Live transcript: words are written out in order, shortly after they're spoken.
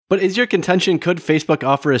But is your contention, could Facebook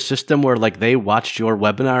offer a system where like they watched your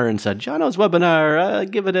webinar and said, Jono's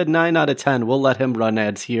webinar, give it a 9 out of 10. We'll let him run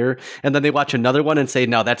ads here. And then they watch another one and say,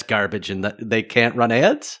 no, that's garbage and that they can't run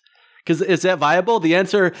ads? Because is that viable? The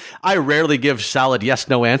answer, I rarely give solid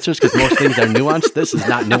yes-no answers because most things are nuanced. This is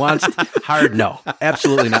not nuanced. Hard no.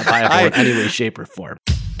 Absolutely not viable in any way, shape, or form.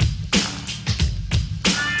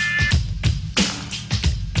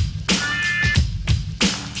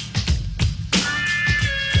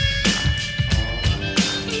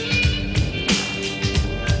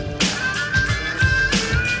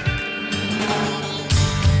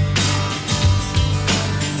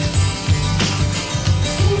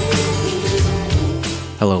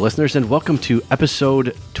 Hello, listeners, and welcome to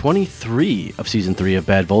episode 23 of Season 3 of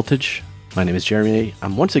Bad Voltage. My name is Jeremy.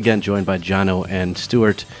 I'm once again joined by Jono and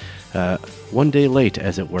Stuart, one day late,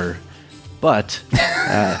 as it were. But,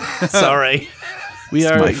 sorry.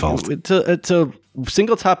 It's my fault. It's a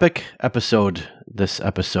single-topic episode, this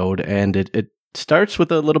episode, and it starts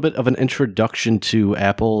with a little bit of an introduction to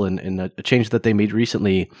Apple and a change that they made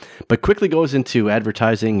recently, but quickly goes into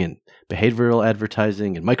advertising and behavioral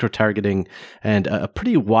advertising and micro-targeting, and a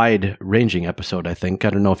pretty wide-ranging episode, I think. I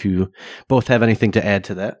don't know if you both have anything to add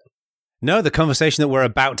to that. No, the conversation that we're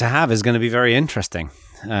about to have is going to be very interesting.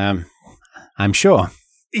 I'm sure.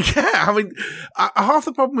 Yeah, I mean, half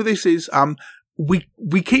the problem with this is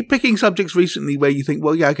we keep picking subjects recently where you think,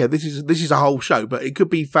 well, yeah, okay, this is a whole show, but it could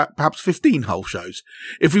be perhaps 15 whole shows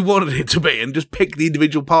if we wanted it to be, and just pick the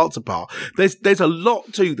individual parts apart. There's a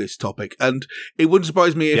lot to this topic, and it wouldn't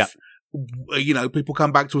surprise me if people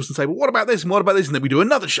come back to us and say, well, what about this and what about this, and then we do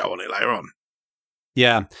another show on it later on.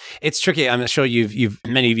 Yeah, it's tricky. I'm sure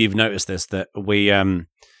many of you've noticed this, that we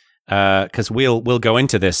because we'll go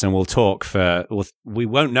into this and we'll talk we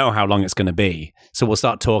won't know how long it's going to be, so we'll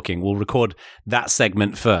start talking. We'll record that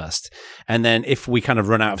segment first, and then if we kind of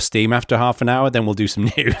run out of steam after half an hour, then we'll do some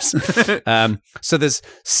news. So there's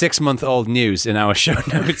 6-month-old news in our show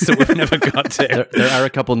notes that we've never got to. There are a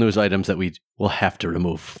couple news items that we will have to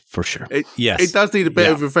remove for sure. It does need a bit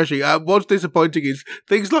of refreshing. What's disappointing is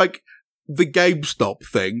things like the GameStop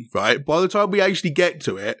thing, right? By the time we actually get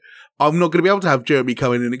to it, I'm not going to be able to have Jeremy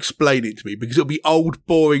come in and explain it to me because it'll be old,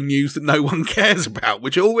 boring news that no one cares about,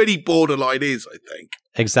 which already borderline is, I think.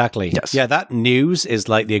 Exactly. Yes. Yeah, that news is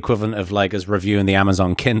like the equivalent of like us reviewing the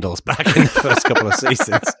Amazon Kindles back in the first couple of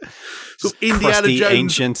seasons. So Indiana crusty, Jones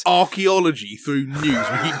ancient archaeology through news.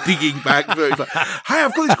 We keep digging back through. It's like, hey,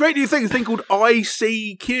 I've got this great new thing. This thing called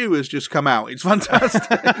ICQ has just come out. It's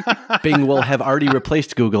fantastic. Bing will have already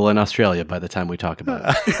replaced Google in Australia by the time we talk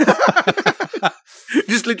about it.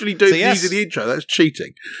 Just literally do using the intro. That's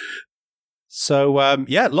cheating. So,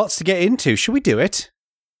 lots to get into. Should we do it?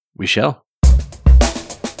 We shall.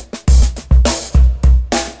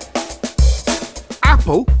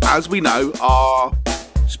 Apple, as we know, are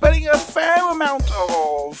spending a fair amount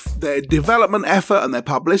of their development effort and their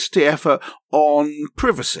publicity effort on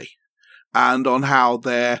privacy and on how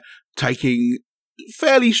they're taking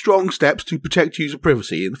fairly strong steps to protect user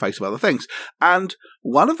privacy in the face of other things. And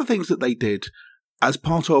one of the things that they did as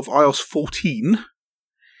part of iOS 14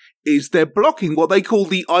 is they're blocking what they call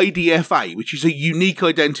the IDFA, which is a unique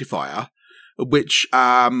identifier, which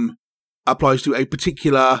applies to a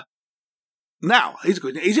particular... Now, here's a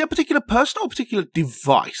good thing. Is it a particular person or a particular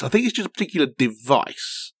device? I think it's just a particular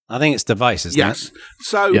device. I think it's device, isn't it?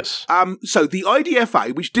 So, so the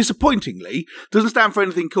IDFA, which disappointingly doesn't stand for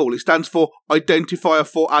anything cool, it stands for Identifier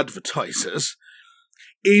for Advertisers,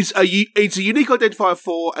 it's a unique identifier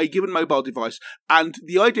for a given mobile device, and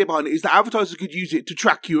the idea behind it is that advertisers could use it to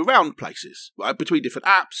track you around places, right, between different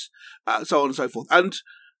apps, so on and so forth. And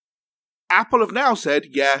Apple have now said,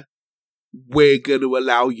 yeah, we're going to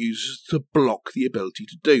allow users to block the ability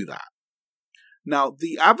to do that. Now,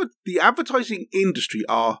 the advertising industry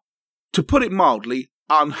are, to put it mildly,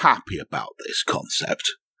 unhappy about this concept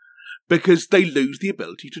because they lose the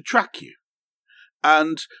ability to track you.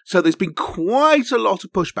 And so there's been quite a lot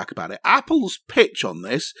of pushback about it. Apple's pitch on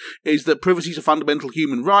this is that privacy is a fundamental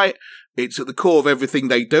human right. It's at the core of everything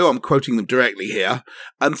they do. I'm quoting them directly here.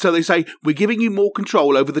 And so they say, we're giving you more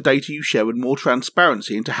control over the data you share and more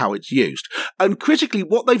transparency into how it's used. And critically,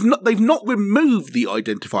 what they've not removed the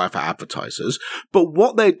identifier for advertisers, but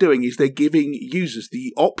what they're doing is they're giving users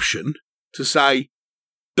the option to say,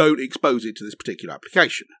 don't expose it to this particular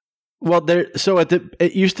application. Well,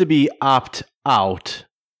 it used to be opt out,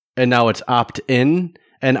 and now it's opt in,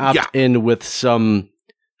 and opt in with some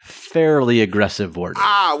fairly aggressive wording.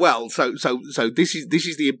 Well, so this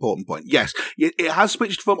is the important point. Yes, it has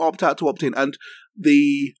switched from opt out to opt in, and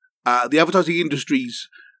the advertising industry's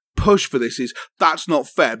push for this is that's not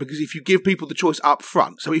fair, because if you give people the choice up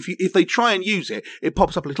front, so if they try and use it, it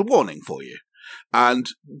pops up a little warning for you, and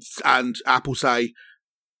Apple say,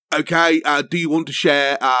 okay, do you want to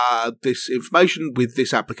share this information with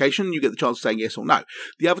this application? You get the chance of saying yes or no.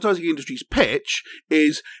 The advertising industry's pitch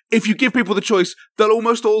is, if you give people the choice, they'll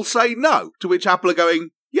almost all say no, to which Apple are going,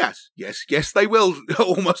 yes, they will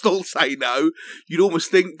almost all say no. You'd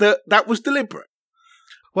almost think that was deliberate.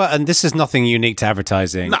 Well, and this is nothing unique to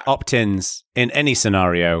advertising. No. Opt-ins, in any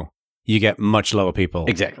scenario, you get much lower people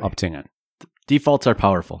opting in. Defaults are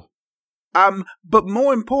powerful. But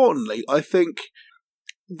more importantly, I think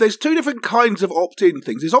there's two different kinds of opt-in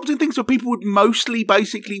things. There's opt-in things where people would mostly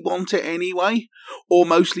basically want it anyway, or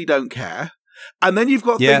mostly don't care. And then you've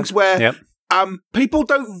got things where people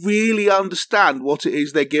don't really understand what it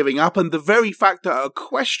is they're giving up, and the very fact that a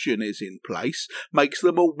question is in place makes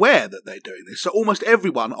them aware that they're doing this. So almost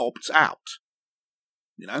everyone opts out.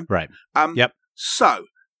 You know? Right. So,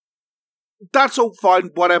 that's all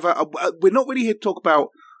fine, whatever. We're not really here to talk about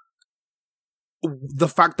the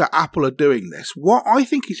fact that Apple are doing this. What I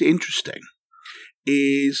think is interesting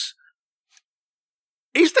is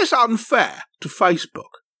this unfair to Facebook?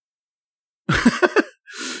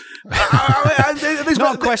 It's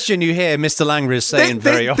not a question you hear Mr. Langris saying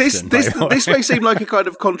very often. This may seem like a kind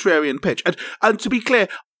of contrarian pitch. And to be clear,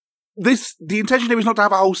 the intention here is not to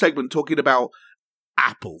have a whole segment talking about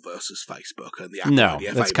Apple versus Facebook and the Apple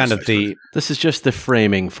IDFA. That's kind of Facebook. This is just the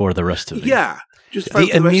framing for the rest of it. Yeah. Just the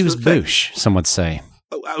amuse-bouche, some would say.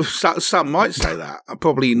 Some might say that.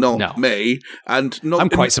 Probably not me. And not. I'm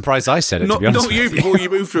quite surprised I said it, to be honest. Not you before you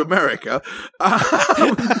moved to America.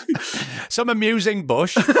 Some amusing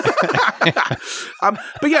bush. But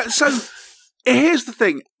yeah, so here's the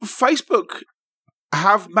thing. Facebook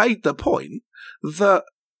have made the point that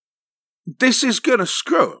this is going to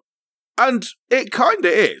screw them. And it kind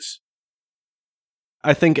of is.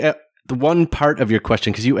 I think the one part of your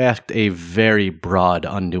question, because you asked a very broad,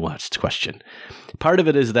 unnuanced question. Part of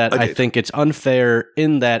it is that I think it's unfair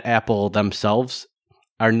in that Apple themselves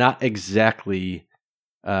are not exactly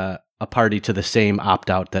a party to the same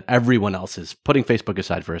opt-out that everyone else is. Putting Facebook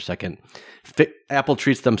aside for a second, Apple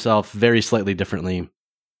treats themselves very slightly differently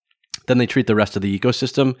than they treat the rest of the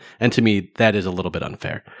ecosystem, and to me, that is a little bit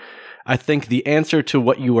unfair. I think the answer to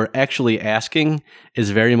what you were actually asking is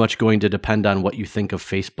very much going to depend on what you think of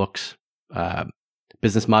Facebook's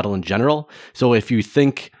business model in general. So if you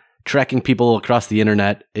think tracking people across the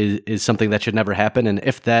internet is something that should never happen, and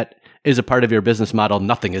if that is a part of your business model,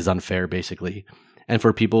 nothing is unfair, basically. And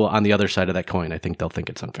for people on the other side of that coin, I think they'll think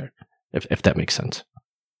it's unfair, if that makes sense.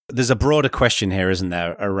 There's a broader question here, isn't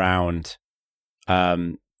there, around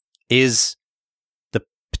is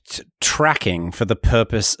tracking for the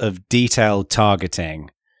purpose of detailed targeting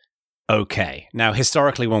okay? Now,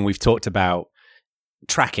 historically, when we've talked about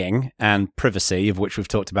tracking and privacy, of which we've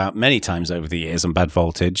talked about many times over the years on Bad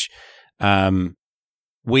Voltage,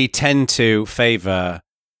 we tend to favor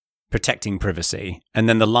protecting privacy. And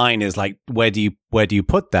then the line is like, where do you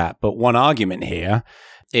put that? But one argument here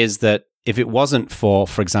is that if it wasn't for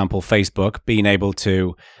example, Facebook being able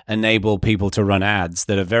to enable people to run ads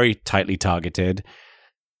that are very tightly targeted,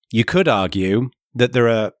 you could argue that there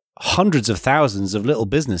are hundreds of thousands of little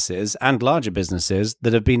businesses and larger businesses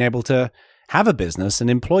that have been able to have a business and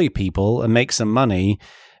employ people and make some money.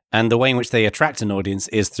 And the way in which they attract an audience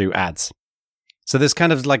is through ads. So there's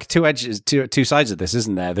kind of like two sides of this,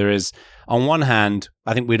 isn't there? There is, on one hand,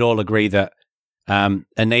 I think we'd all agree that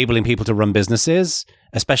enabling people to run businesses,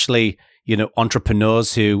 especially,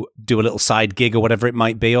 entrepreneurs who do a little side gig or whatever it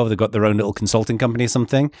might be, or they've got their own little consulting company or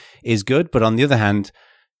something, is good. But on the other hand,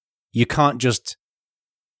 you can't just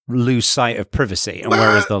lose sight of privacy. And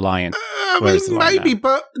where is the line? Maybe,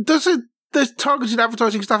 but does targeted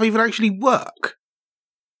advertising stuff even actually work?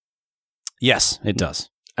 Yes, it does.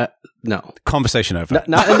 No. Conversation over.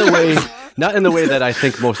 Not in the way that I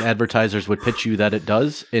think most advertisers would pitch you that it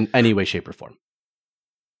does in any way, shape, or form.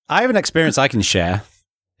 I have an experience I can share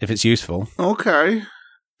if it's useful. Okay.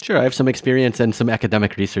 Sure, I have some experience and some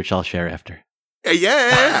academic research I'll share after.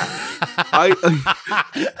 Yeah. I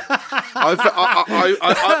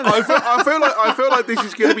feel like this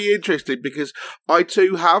is going to be interesting because I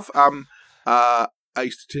too have a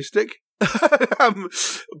statistic.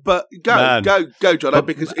 But go, Jono,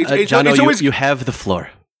 because it's always you have the floor.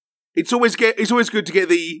 It's always good to get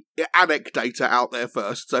the anecdata out there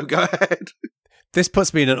first. So go ahead. This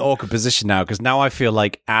puts me in an awkward position now because now I feel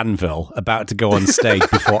like Anvil about to go on stage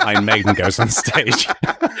before Iron Maiden goes on stage.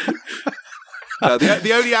 No,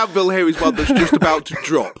 the only anvil here is one that's just about to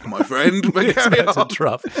drop, my friend. But It's about to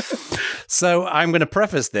drop. So I'm going to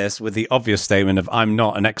preface this with the obvious statement of I'm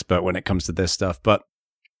not an expert when it comes to this stuff. But,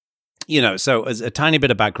 so as a tiny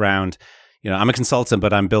bit of background, I'm a consultant,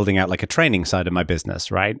 but I'm building out like a training side of my business,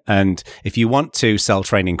 right? And if you want to sell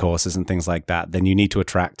training courses and things like that, then you need to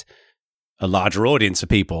attract a larger audience of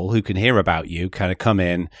people who can hear about you, kind of come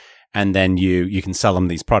in, and then you can sell them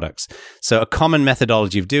these products. So a common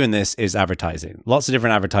methodology of doing this is advertising. Lots of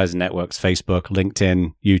different advertising networks, Facebook,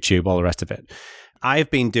 LinkedIn, YouTube, all the rest of it. I've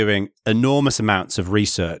been doing enormous amounts of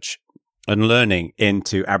research and learning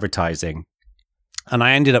into advertising. And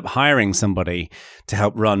I ended up hiring somebody to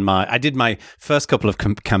help run I did my first couple of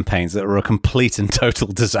campaigns that were a complete and total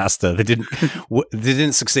disaster. They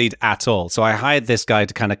didn't succeed at all. So I hired this guy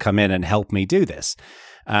to kind of come in and help me do this.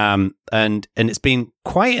 And it's been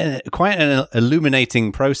quite an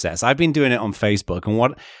illuminating process. I've been doing it on Facebook, and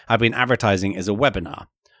what I've been advertising is a webinar,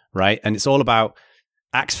 right? And it's all about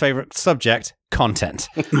Ack's favorite subject, content,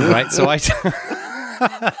 right? So I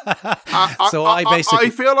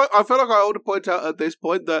feel like I ought to point out at this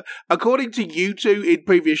point that according to you two in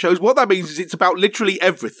previous shows, what that means is it's about literally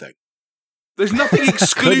everything. There's nothing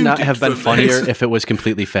excluded. Could not have been from funnier this. if it was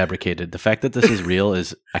completely fabricated. The fact that this is real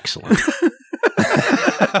is excellent.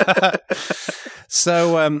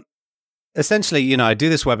 So essentially, I do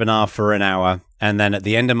this webinar for an hour, and then at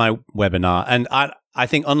the end of my webinar, and I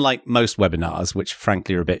think unlike most webinars, which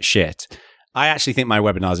frankly are a bit shit, I actually think my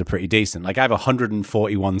webinars are pretty decent. Like I have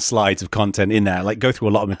 141 slides of content in there, like go through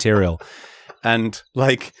a lot of material and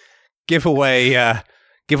like give away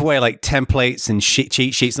like templates and cheat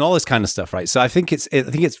sheets and all this kind of stuff, right? So I think it's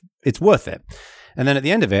worth it. And then at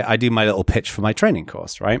the end of it, I do my little pitch for my training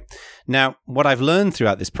course, right? Now, what I've learned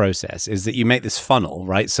throughout this process is that you make this funnel,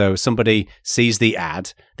 right? So somebody sees the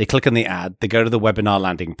ad, they click on the ad, they go to the webinar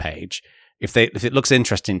landing page. If it looks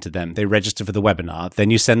interesting to them, they register for the webinar. Then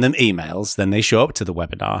you send them emails. Then they show up to the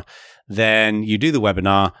webinar. Then you do the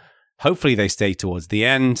webinar. Hopefully they stay towards the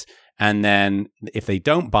end. And then if they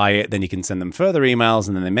don't buy it, then you can send them further emails,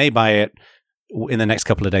 and then they may buy it in the next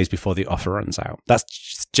couple of days before the offer runs out.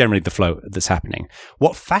 That's generally the flow that's happening.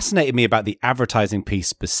 What fascinated me about the advertising piece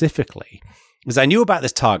specifically is I knew about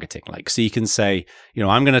this targeting. Like, so you can say,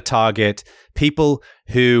 I'm going to target people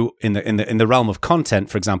who, in the realm of content,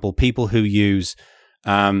 for example, people who use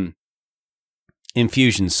Infusionsoft,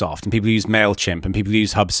 and people who use MailChimp, and people who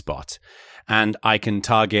use HubSpot. And I can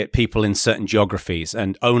target people in certain geographies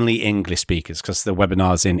and only English speakers because the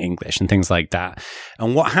webinar's in English and things like that.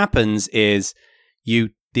 And what happens is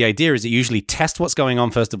the idea is that you usually test what's going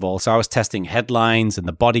on first of all. So I was testing headlines and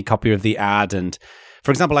the body copy of the ad. And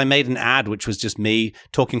for example, I made an ad which was just me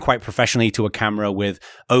talking quite professionally to a camera with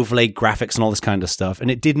overlaid graphics and all this kind of stuff.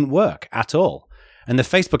 And it didn't work at all. And the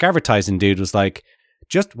Facebook advertising dude was like,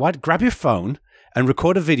 grab your phone and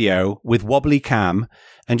record a video with wobbly cam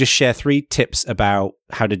and just share 3 tips about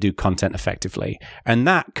how to do content effectively. And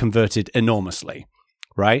that converted enormously,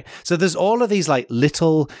 right? So there's all of these like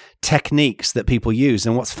little techniques that people use.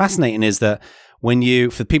 And what's fascinating is that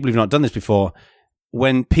for people who've not done this before,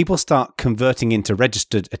 when people start converting into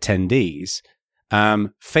registered attendees,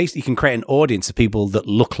 you can create an audience of people that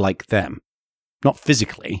look like them. Not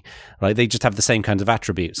physically, right? They just have the same kinds of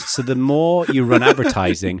attributes. So the more you run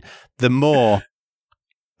advertising, the more...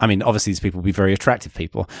 I mean, obviously, these people will be very attractive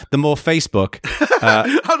people. The more Facebook...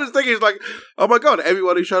 I'm just thinking, it's like, oh my God,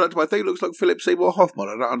 everyone who showed up to my thing looks like Philip Seymour Hoffman.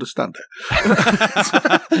 I don't understand it.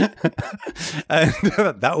 And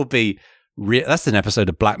that will be... that's an episode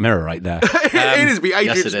of Black Mirror right there. It is be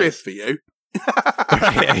Agent Smith for you.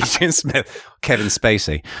 Right, Agent Smith. Kevin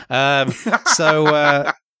Spacey.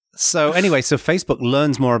 So anyway, so Facebook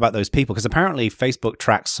learns more about those people because apparently Facebook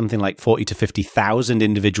tracks something like 40 to 50,000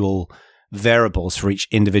 individual variables for each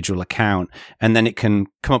individual account. And then it can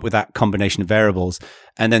come up with that combination of variables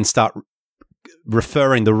and then start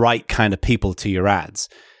referring the right kind of people to your ads.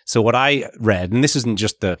 So what I read, and this isn't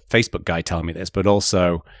just the Facebook guy telling me this, but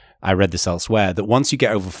also I read this elsewhere, that once you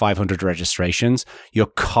get over 500 registrations, your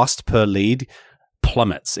cost per lead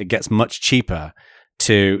plummets. It gets much cheaper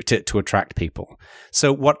to attract people.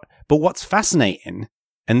 But what's fascinating,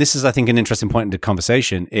 and this is, I think, an interesting point in the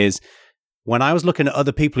conversation, is when I was looking at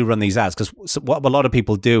other people who run these ads, because what a lot of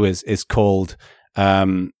people do is called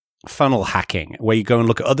funnel hacking, where you go and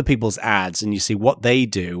look at other people's ads and you see what they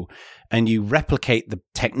do and you replicate the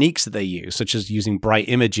techniques that they use, such as using bright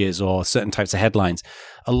images or certain types of headlines.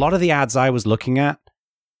 A lot of the ads I was looking at,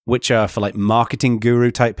 which are for like marketing guru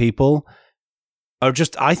type people, are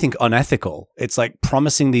just, I think, unethical. It's like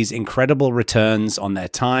promising these incredible returns on their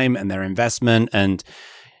time and their investment and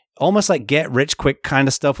almost like get rich quick kind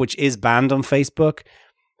of stuff, which is banned on Facebook.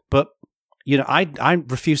 But, I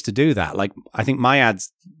refuse to do that. Like, I think my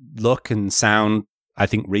ads look and sound, I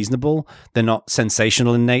think, reasonable. They're not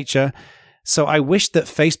sensational in nature. So I wish that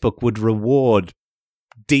Facebook would reward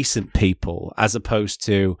decent people as opposed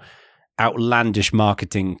to outlandish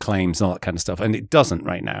marketing claims and all that kind of stuff. And it doesn't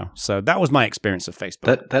right now. So that was my experience of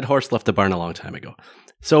Facebook. That horse left the barn a long time ago.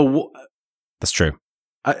 So that's true.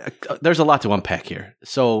 There's a lot to unpack here.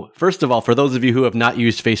 So first of all, for those of you who have not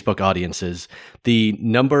used Facebook audiences, the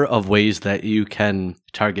number of ways that you can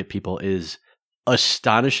target people is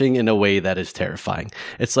astonishing in a way that is terrifying.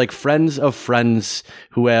 It's like friends of friends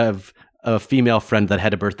who have a female friend that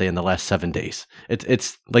had a birthday in the last 7 days.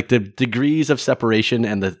 It's like the degrees of separation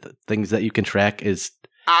and the things that you can track is...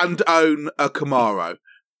 And own a Camaro.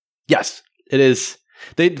 Yes, it is.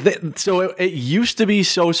 So it used to be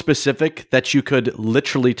so specific that you could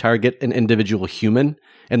literally target an individual human,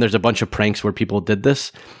 and there's a bunch of pranks where people did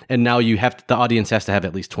this, and now the audience has to have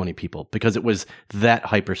at least 20 people because it was that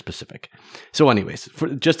hyper specific. So anyways,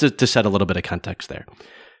 just to set a little bit of context there.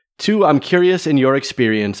 2, I'm curious in your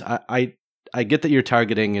experience, I get that you're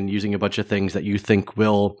targeting and using a bunch of things that you think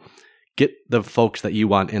will get the folks that you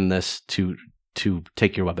want in this to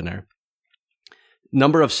take your webinar.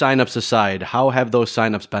 Number of signups aside, how have those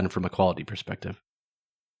signups been from a quality perspective?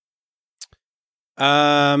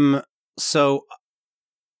 So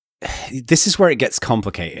this is where it gets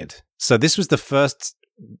complicated. So this is the first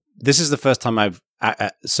time I've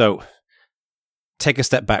so take a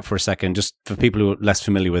step back for a second, just for people who are less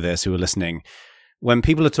familiar with this, who are listening. When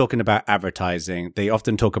people are talking about advertising, they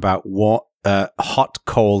often talk about hot,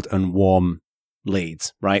 cold, and warm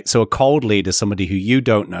leads, right? So a cold lead is somebody who you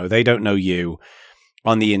don't know, they don't know you.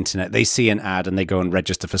 On the internet, they see an ad and they go and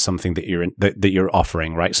register for something that you're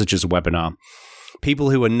offering, right? Such as a webinar. People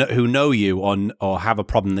who know you or have a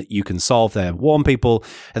problem that you can solve, they're warm people,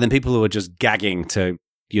 and then people who are just gagging to,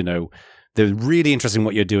 they're really interested in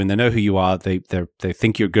what you're doing. They know who you are. They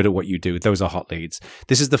think you're good at what you do. Those are hot leads.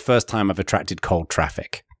 This is the first time I've attracted cold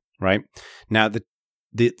traffic, right? Now I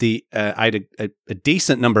had a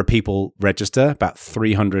decent number of people register, about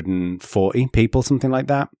 340 people, something like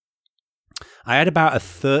that. I had about a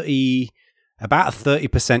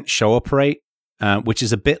 30% show up rate, which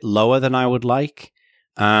is a bit lower than I would like.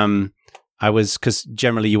 Because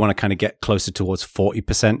generally you want to kind of get closer towards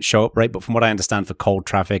 40% show up rate, but from what I understand for cold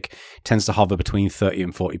traffic, it tends to hover between 30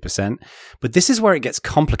 and 40%. But this is where it gets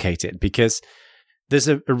complicated because there's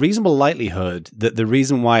a reasonable likelihood that the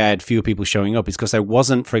reason why I had fewer people showing up is because I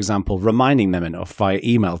wasn't, for example, reminding them enough via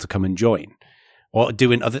email to come and join. Or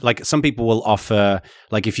doing other, like some people will offer,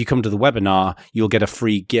 like if you come to the webinar, you'll get a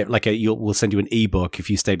free gift, we'll send you an ebook if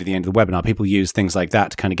you stay to the end of the webinar. People use things like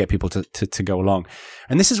that to kind of get people to go along.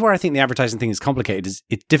 And this is where I think the advertising thing is complicated.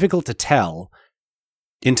 It's difficult to tell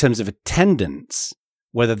in terms of attendance,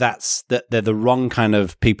 whether that's that they're the wrong kind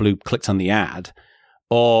of people who clicked on the ad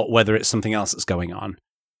or whether it's something else that's going on.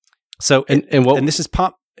 So, and this is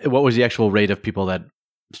part. What was the actual rate of people that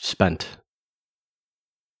spent?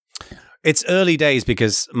 It's early days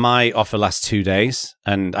because my offer lasts 2 days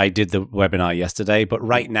and I did the webinar yesterday, but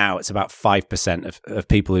right now it's about 5% of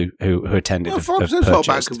people who attended. Well, 5% is not a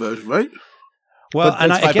bad conversion rate. Well, but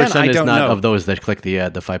and 5% I don't not know. Of those that clicked the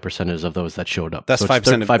ad, the 5% is of those that showed up. That's so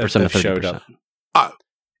 5% of 30%. showed up. Oh.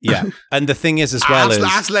 Yeah. And the thing is as well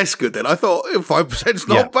that's less good then. I thought 5% is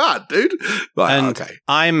not bad, dude. Right, and okay.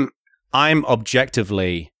 I'm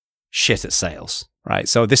objectively shit at sales. Right,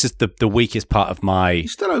 so this is the weakest part of my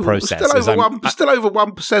process. Still over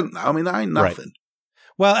 1% now. I mean, that ain't nothing. Right.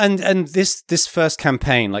 Well, and this first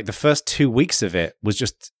campaign, like the first 2 weeks of it, was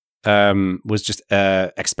just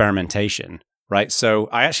experimentation. Right, so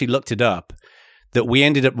I actually looked it up. That we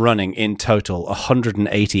ended up running in total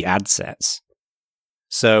 180 ad sets.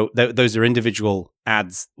 So those are individual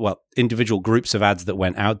ads, individual groups of ads that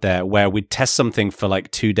went out there where we'd test something for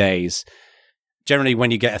like 2 days. Generally, when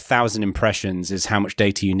you get 1,000 impressions is how much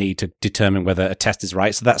data you need to determine whether a test is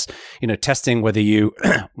right. So that's, testing whether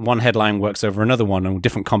one headline works over another one and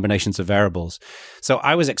different combinations of variables. So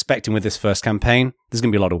I was expecting with this first campaign, there's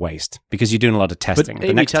going to be a lot of waste because you're doing a lot of testing. But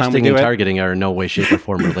A/B testing and targeting are in no way, shape, or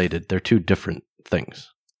form related. They're two different things.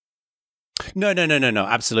 No,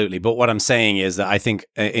 absolutely. But what I'm saying is that I think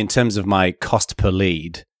in terms of my cost per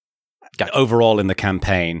lead, overall in the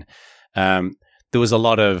campaign, there was a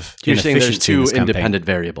lot of You're saying there's two independent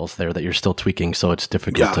variables there that you're still tweaking, so it's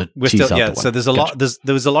difficult to tease out the one. So there's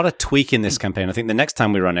there was a lot of tweak in this campaign. I think the next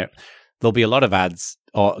time we run it, there'll be a lot of ads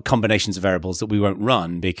or combinations of variables that we won't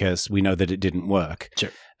run because we know that it didn't work. Sure.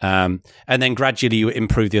 And then gradually you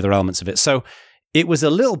improve the other elements of it. So It was a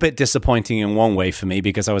little bit disappointing in one way for me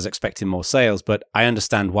because I was expecting more sales, but I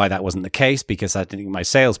understand why that wasn't the case because I think my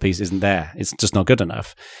sales piece isn't there. It's just not good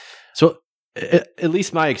enough. So at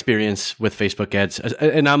least my experience with Facebook ads,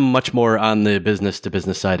 and I'm much more on the business to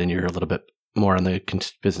business side and you're a little bit more on the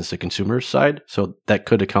business to consumer side. So that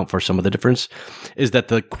could account for some of the difference, is that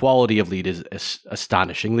the quality of lead is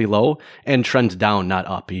astonishingly low and trends down, not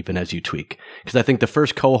up, even as you tweak. Because I think the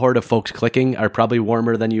first cohort of folks clicking are probably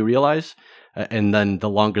warmer than you realize. And then the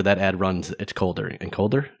longer that ad runs, it's colder and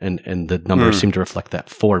colder. And the numbers seem to reflect that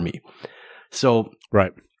for me. So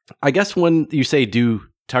right. I guess when you say do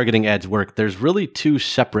targeting ads work, there's really two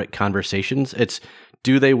separate conversations. It's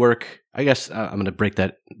do they work? I guess I'm going to break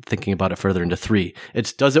that thinking about it further into three.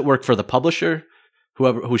 It's does it work for the publisher,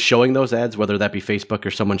 who's showing those ads, whether that be Facebook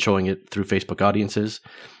or someone showing it through Facebook audiences.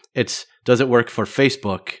 It's does it work for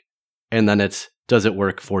Facebook? And then it's does it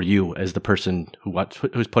work for you as the person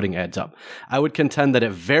who's putting ads up? I would contend that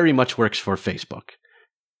it very much works for Facebook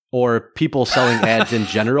or people selling ads in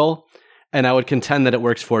general. And I would contend that it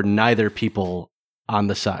works for neither people on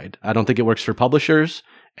the side. I don't think it works for publishers.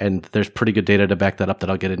 And there's pretty good data to back that up that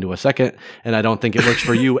I'll get into a second. And I don't think it works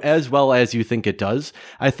for you as well as you think it does.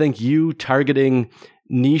 I think you targeting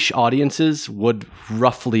niche audiences would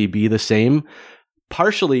roughly be the same.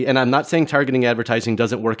 Partially, and I'm not saying targeting advertising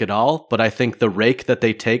doesn't work at all, but I think the rake that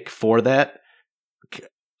they take for that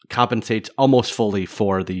compensates almost fully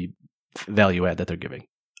for the value add that they're giving.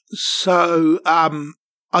 So,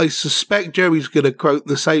 I suspect Jeremy's going to quote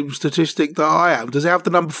the same statistic that I am. Does it have the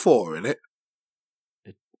number 4 in it?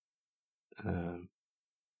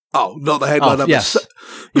 Not the headline number. Yes.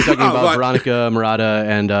 You're talking about right. Veronica Murata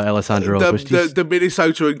and Alessandro Augustis. The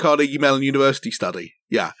Minnesota and Carnegie Mellon University study.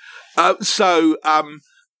 Yeah. I'll fill that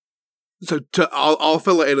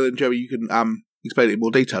in and then, Jeremy, you can explain it in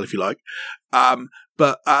more detail if you like.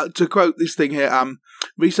 But to quote this thing here,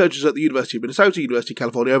 researchers at the University of Minnesota, University of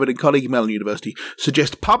California, and Carnegie Mellon University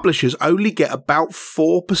suggest publishers only get about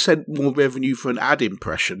 4% more revenue for an ad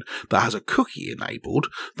impression that has a cookie enabled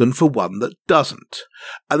than for one that doesn't.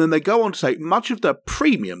 And then they go on to say much of the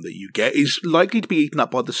premium that you get is likely to be eaten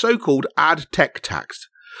up by the so-called ad tech tax,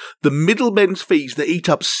 the middlemen's fees that eat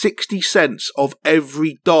up 60 cents of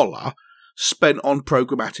every dollar spent on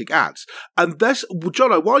programmatic ads. And this,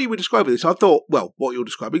 Jono, while you were describing this, I thought, well, what you're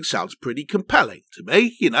describing sounds pretty compelling to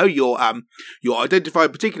me. You know, you're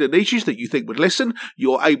identifying particular niches that you think would listen.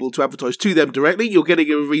 You're able to advertise to them directly. You're getting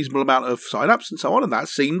a reasonable amount of sign-ups and so on, and that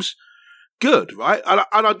seems good, right? And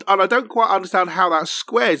I don't quite understand how that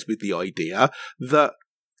squares with the idea that,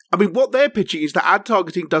 I mean, what they're pitching is that ad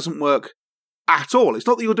targeting doesn't work at all. It's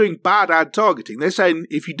not that you're doing bad ad targeting. They're saying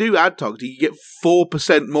if you do ad targeting, you get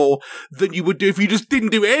 4% more than you would do if you just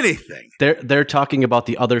didn't do anything. They're talking about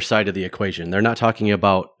the other side of the equation. They're not talking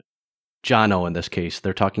about Jono in this case.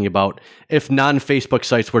 They're talking about if non-Facebook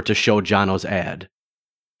sites were to show Jono's ad,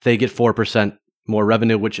 they get 4% more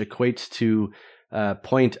revenue, which equates to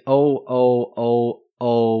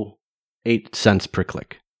 0.00008 cents per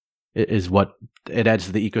click is what it adds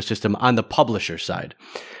to the ecosystem on the publisher side.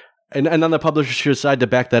 And on the publisher side, to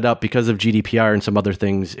back that up, because of GDPR and some other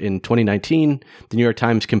things, in 2019, the New York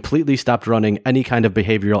Times completely stopped running any kind of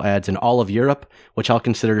behavioral ads in all of Europe, which I'll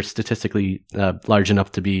consider statistically large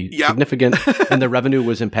enough to be significant, and the revenue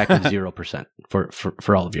was impacted 0%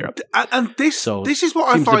 for all of Europe. And this is what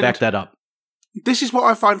I find to back that up. This is what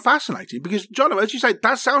I find fascinating, because, John, as you say,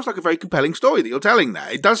 that sounds like a very compelling story that you're telling there.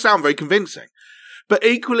 It does sound very convincing. But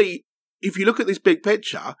equally, if you look at this big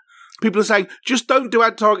picture, people are saying, just don't do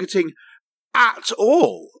ad targeting at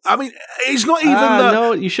all. I mean, it's not even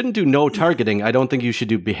No, you shouldn't do no targeting. I don't think you should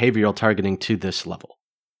do behavioral targeting to this level.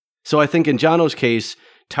 So I think in Jono's case,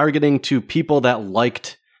 targeting to people that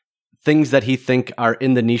liked things that he think are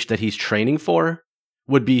in the niche that he's training for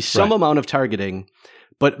would be some amount of targeting.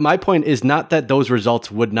 But my point is not that those results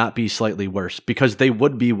would not be slightly worse, because they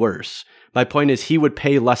would be worse. My point is he would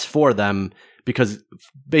pay less for them, because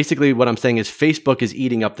basically what I'm saying is Facebook is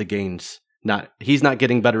eating up the gains. He's not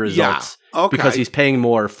getting better results because he's paying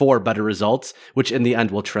more for better results, which in the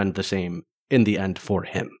end will trend the same in the end for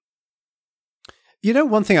him. You know,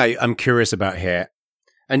 one thing I'm curious about here,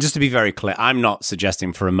 and just to be very clear, I'm not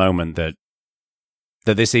suggesting for a moment that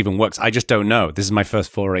this even works. I just don't know. This is my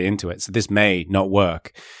first foray into it, so this may not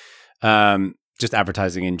work. Just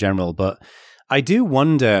advertising in general, but I do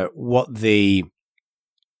wonder what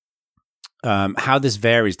how this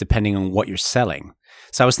varies depending on what you're selling.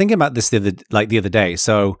 So I was thinking about this the other day.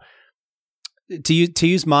 So to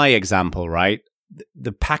use my example, right?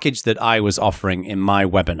 The package that I was offering in my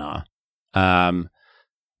webinar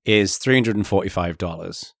is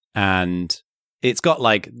 $345, and it's got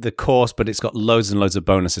like the course, but it's got loads and loads of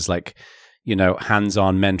bonuses, like, you know,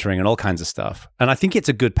 hands-on mentoring and all kinds of stuff. And I think it's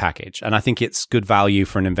a good package, and I think it's good value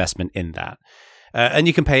for an investment in that. And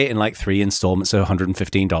you can pay it in like 3 installments, so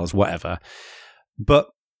 $115, whatever. But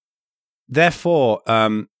therefore,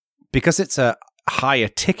 because it's a higher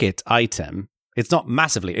ticket item, it's not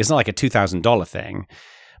massively, it's not like a $2,000 thing.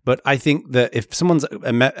 But I think that if someone's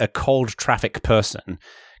a cold traffic person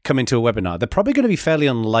coming to a webinar, they're probably going to be fairly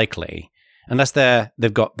unlikely, unless they're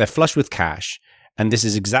flush with cash, and this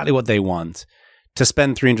is exactly what they want, to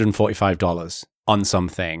spend $345 on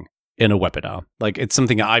something in a webinar. Like, it's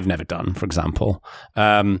something that I've never done, for example.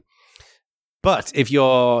 But if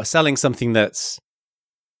you're selling something that's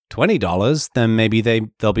 $20, then maybe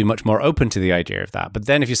they'll be much more open to the idea of that. But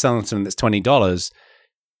then if you're selling something that's $20,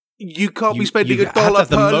 you can't be spending $1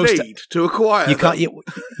 per lead to acquire. You can't.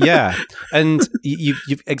 Yeah, and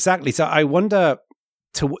you've exactly. So I wonder.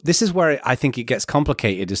 This is where I think it gets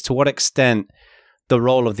complicated. Is to what extent the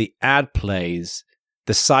role of the ad plays,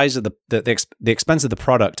 the size of the expense of the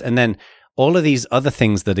product, and then all of these other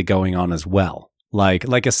things that are going on as well.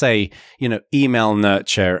 Like I say, you know, email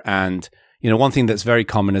nurture, and you know, one thing that's very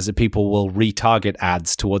common is that people will retarget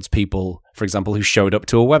ads towards people, for example, who showed up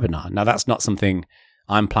to a webinar. Now, that's not something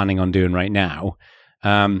I'm planning on doing right now.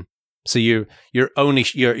 So you're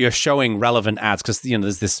showing relevant ads, because, you know,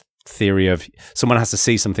 there's this theory of someone has to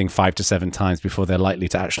see something 5 to 7 times before they're likely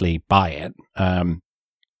to actually buy it.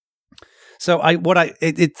 So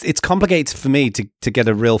it's complicated for me to get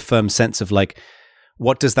a real firm sense of, like,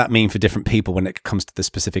 what does that mean for different people when it comes to the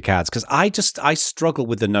specific ads? Because I struggle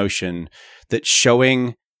with the notion that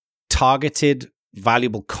showing targeted,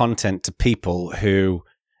 valuable content to people who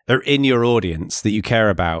are in your audience that you care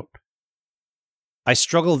about, I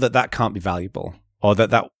struggle that can't be valuable, or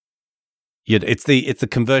that it's the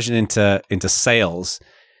conversion into sales.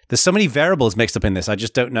 There's so many variables mixed up in this. I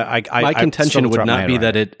just don't know. My contention would not be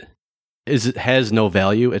that it has no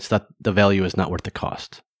value. It's that the value is not worth the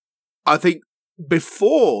cost. I think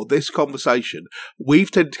before this conversation, we've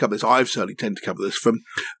tended to cover this. I've certainly tended to cover this from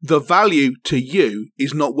the value to you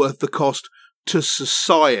is not worth the cost to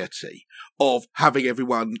society of having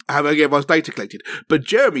everyone's data collected. But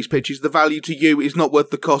Jeremy's pitch is the value to you is not worth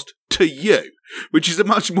the cost to you, which is a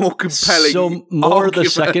much more compelling. So more argument. The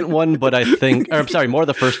second one, but I think, or I'm sorry, more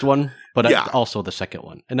the first one, but also the second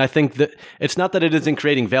one. And I think that it's not that it isn't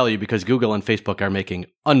creating value, because Google and Facebook are making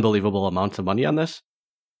unbelievable amounts of money on this,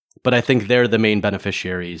 but I think they're the main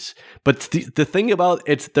beneficiaries. But the thing about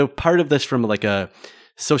it's the part of this from like a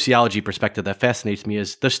sociology perspective that fascinates me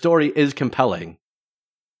is the story is compelling.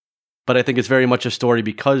 But I think it's very much a story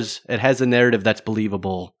because it has a narrative that's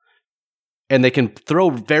believable, and they can throw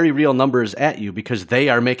very real numbers at you because they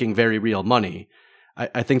are making very real money.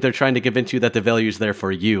 I think they're trying to convince you that the value is there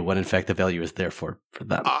for you, when in fact the value is there for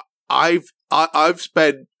them. I've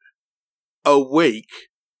spent a week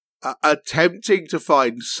attempting to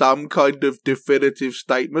find some kind of definitive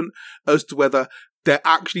statement as to whether they're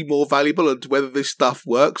actually more valuable and whether this stuff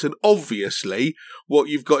works. And obviously, what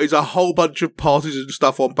you've got is a whole bunch of partisan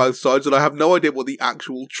stuff on both sides, and I have no idea what the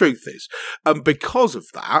actual truth is. And because of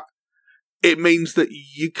that, it means that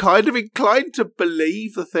you're kind of inclined to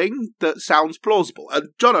believe the thing that sounds plausible. And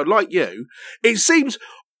Jono, like you, it seems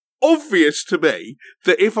obvious to me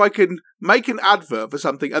that if I can make an advert for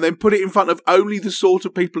something and then put it in front of only the sort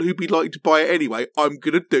of people who'd be likely to buy it anyway, I'm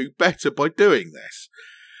going to do better by doing this.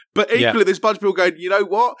 But equally, there's a bunch of people going, you know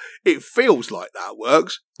what? It feels like that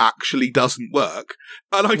works, actually doesn't work.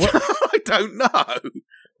 And I don't know.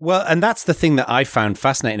 Well, and that's the thing that I found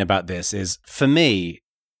fascinating about this is, for me,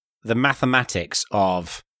 the mathematics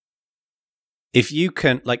of, if you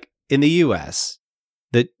can, like in the US,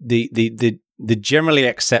 the generally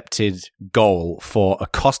accepted goal for a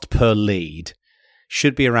cost per lead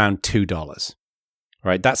should be around $2,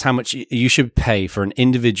 right? That's how much you should pay for an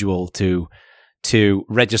individual to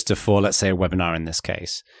register for, let's say, a webinar in this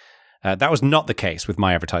case. That was not the case with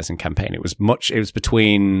my advertising campaign. It was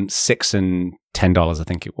between $6 and $10, I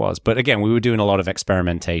think it was. But again, we were doing a lot of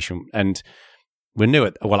experimentation, and we're new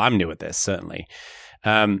at, well, I'm new at this, certainly.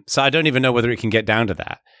 So I don't even know whether it can get down to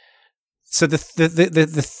that. So the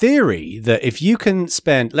theory that if you can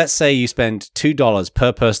spend, let's say you spend $2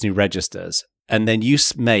 per person who registers, and then you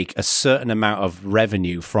make a certain amount of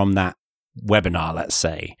revenue from that webinar, let's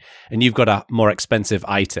say, and you've got a more expensive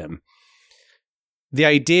item, the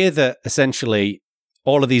idea that essentially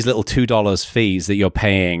all of these little $2 fees that you're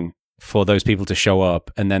paying for those people to show up,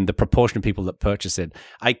 and then the proportion of people that purchase it,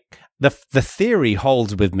 the theory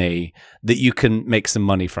holds with me that you can make some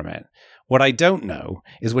money from it. What I don't know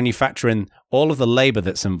is when you factor in all of the labor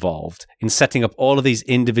that's involved in setting up all of these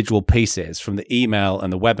individual pieces from the email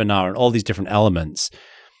and the webinar and all these different elements.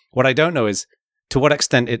 What I don't know is to what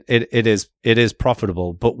extent it is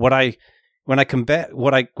profitable. But what I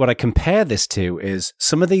compare this to is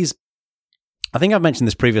some of these. I think I've mentioned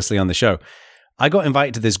this previously on the show. I got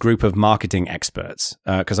invited to this group of marketing experts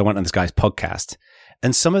because I went on this guy's podcast,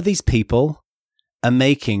 and some of these people are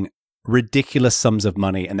making ridiculous sums of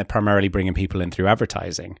money, and they're primarily bringing people in through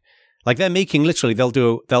advertising. Like they're making literally, they'll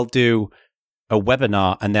do a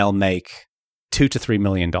webinar and they'll make $2 to $3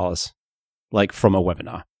 million, like from a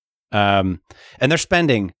webinar, and they're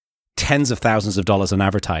spending tens of thousands of dollars on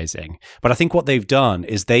advertising. But I think what they've done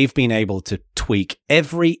is they've been able to tweak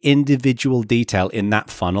every individual detail in that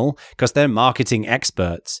funnel because they're marketing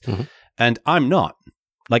experts, and I'm not.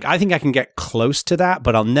 Like I think I can get close to that,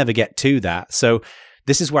 but I'll never get to that. So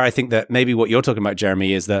this is where I think that maybe what you're talking about,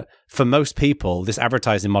 Jeremy, is that for most people, this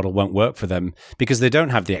advertising model won't work for them because they don't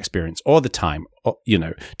have the experience or the time,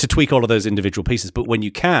 to tweak all of those individual pieces. But when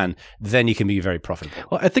you can, then you can be very profitable.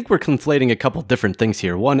 Well, I think we're conflating a couple different things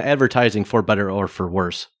here. One, advertising for better or for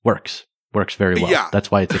worse works very well. Yeah. That's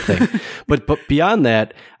why it's a thing. But beyond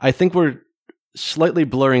that, I think we're slightly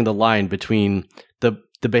blurring the line between the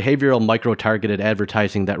behavioral micro-targeted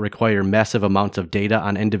advertising that require massive amounts of data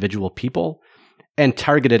on individual people and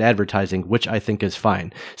targeted advertising, which I think is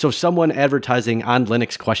fine. So someone advertising on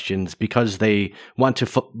Linux questions because they want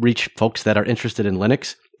to reach folks that are interested in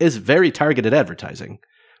Linux is very targeted advertising,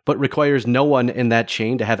 but requires no one in that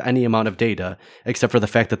chain to have any amount of data except for the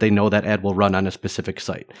fact that they know that ad will run on a specific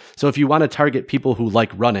site. So if you want to target people who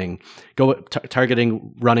like running, go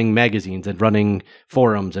targeting running magazines and running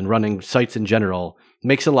forums and running sites in general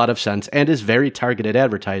makes a lot of sense and is very targeted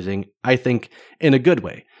advertising, I think, in a good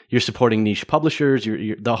way. You're supporting niche publishers.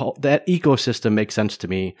 That ecosystem makes sense to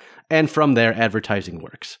me, and from there, advertising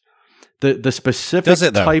works. The specific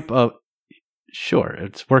type of sure,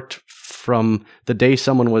 it's worked from the day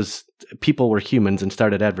people were humans and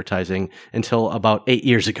started advertising until about 8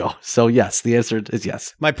 years ago. So yes, the answer is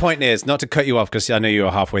yes. My point is not to cut you off because I know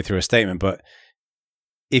you're halfway through a statement, but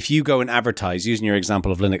if you go and advertise using your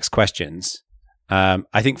example of Linux questions.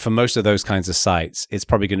 I think for most of those kinds of sites, it's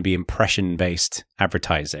probably going to be impression-based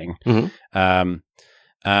advertising. Do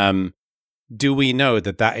we know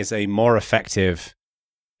that is a more effective,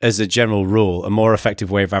 as a general rule, a more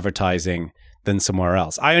effective way of advertising than somewhere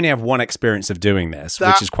else? I only have one experience of doing this,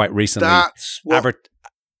 which is quite recently.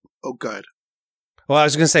 Oh, good. Well, I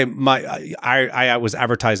was going to say, I was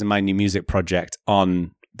advertising my new music project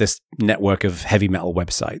on this network of heavy metal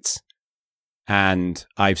websites, and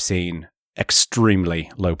I've seen extremely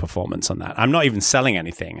low performance on that. I'm not even selling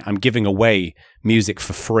anything. I'm giving away music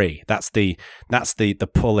for free. That's the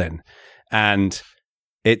pull in, and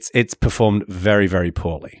it's performed very, very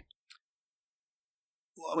poorly.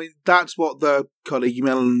 Well, I mean, that's what the Carnegie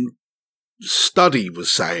Mellon study was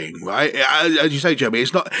saying, right? As you say, Jeremy,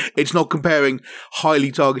 it's not comparing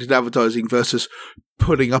highly targeted advertising versus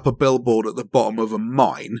putting up a billboard at the bottom of a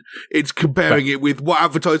mine. It's comparing it with what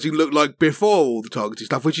advertising looked like before all the targeted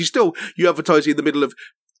stuff, which is still you advertising in the middle of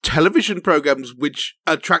television programs which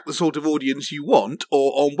attract the sort of audience you want,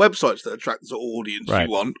 or on websites that attract the sort of audience you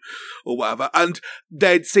want, or whatever. And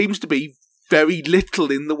there seems to be very little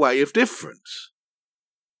in the way of difference.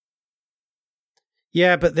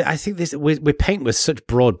 Yeah, but I think we're painting with such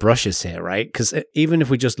broad brushes here, right? Because even if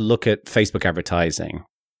we just look at Facebook advertising,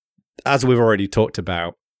 as we've already talked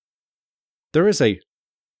about,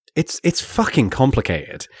 it's fucking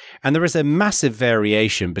complicated. And there is a massive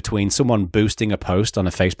variation between someone boosting a post on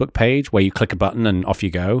a Facebook page where you click a button and off you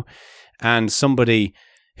go, and somebody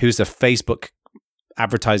who's a Facebook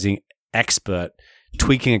advertising expert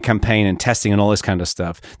tweaking a campaign and testing and all this kind of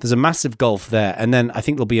stuff. There's a massive gulf there. And then I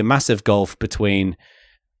think there'll be a massive gulf between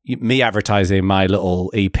me advertising my little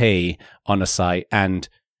EP on a site and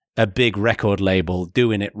a big record label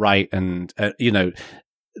doing it right. And,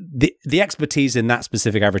 the expertise in that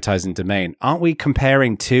specific advertising domain. Aren't we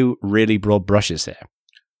comparing two really broad brushes here?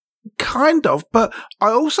 Kind of, but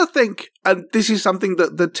I also think, and this is something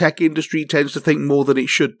that the tech industry tends to think more than it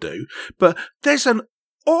should do, but there's an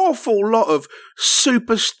awful lot of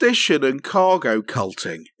superstition and cargo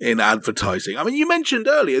culting in advertising. I mean, you mentioned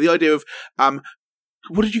earlier the idea of,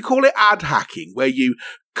 what did you call it? Ad hacking, where you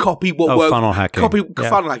copy what worked. Funnel hacking.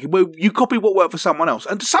 Funnel hacking, where you copy what worked for someone else.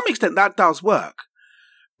 And to some extent, that does work.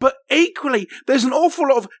 But equally, there's an awful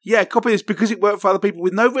lot of, copy this because it worked for other people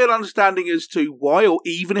with no real understanding as to why, or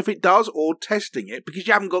even if it does, or testing it because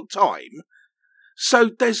you haven't got time. So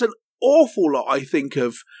there's an awful lot, I think,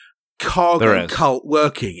 of cargo cult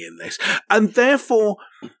working in this. And therefore,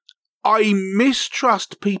 I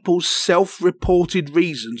mistrust people's self-reported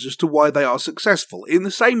reasons as to why they are successful, in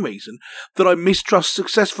the same reason that I mistrust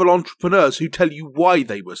successful entrepreneurs who tell you why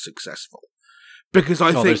they were successful. Because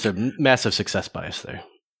I think there's a massive success bias there.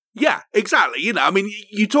 Yeah, exactly. You know, I mean,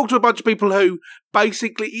 you talk to a bunch of people who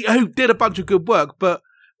did a bunch of good work, but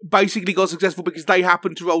basically got successful because they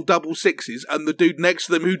happened to roll double sixes, and the dude next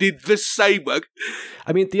to them who did the same work.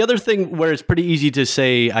 I mean, the other thing where it's pretty easy to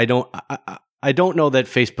say, I don't know that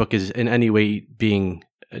Facebook is in any way being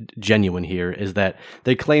genuine here, is that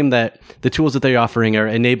they claim that the tools that they're offering are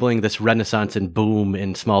enabling this renaissance and boom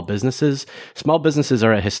in small businesses. Small businesses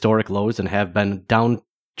are at historic lows and have been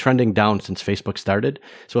trending down since Facebook started.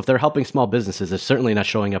 So if they're helping small businesses, it's certainly not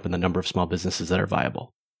showing up in the number of small businesses that are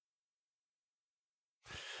viable.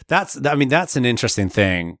 That's an interesting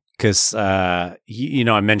thing, because I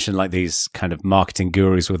mentioned like these kind of marketing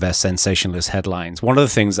gurus with their sensationalist headlines. One of the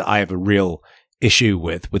things that I have a real issue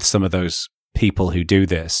with some of those people who do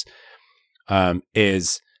this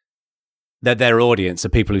is that their audience are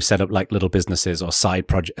people who set up like little businesses or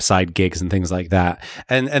side gigs and things like that.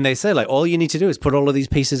 And they say like, all you need to do is put all of these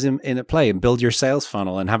pieces in at play and build your sales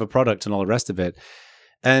funnel and have a product and all the rest of it.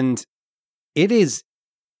 And it is,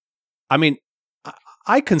 I mean,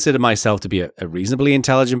 I consider myself to be a reasonably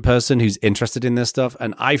intelligent person who's interested in this stuff,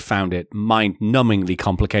 and I found it mind-numbingly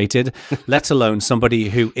complicated, let alone somebody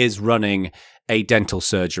who is running a dental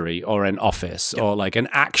surgery or an office or like an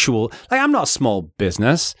actual, like I'm not a small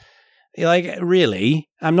business. Like really,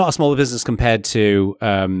 I'm not a small business compared to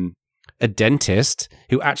a dentist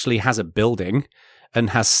who actually has a building and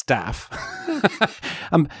has staff.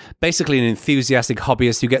 I'm basically an enthusiastic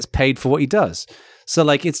hobbyist who gets paid for what he does. So,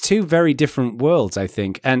 like, it's two very different worlds, I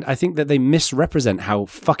think. And I think that they misrepresent how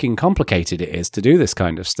fucking complicated it is to do this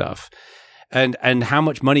kind of stuff. And how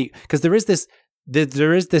much money... Because there is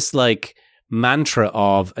this, like, mantra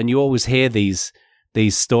of... And you always hear these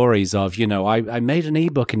stories of, you know, I made an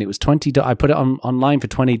ebook and it was $20... I put it online for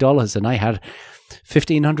 $20 and I had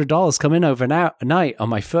 $1,500 come in overnight on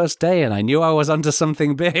my first day and I knew I was onto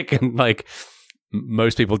something big. And, like...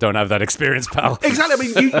 Most people don't have that experience, pal.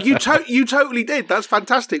 Exactly. I mean, you totally did. That's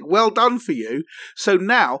fantastic. Well done for you. So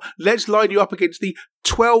now let's line you up against the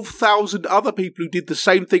 12,000 other people who did the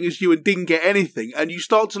same thing as you and didn't get anything. And you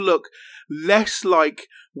start to look less like,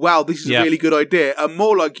 wow, this is a really good idea, and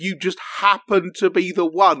more like you just happen to be the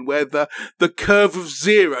one where the curve of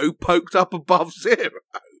zero poked up above zero.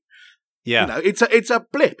 Yeah. You know, it's a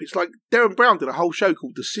blip. It's like Derren Brown did a whole show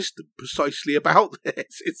called The System precisely about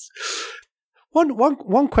this. It's...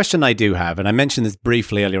 One question I do have, and I mentioned this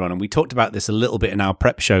briefly earlier on, and we talked about this a little bit in our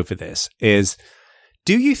prep show for this, is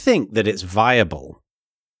do you think that it's viable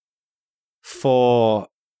for,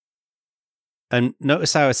 and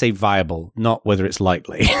notice how I say viable, not whether it's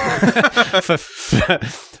likely, for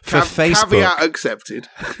Facebook... Caveat accepted.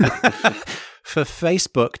 For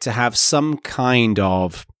Facebook to have some kind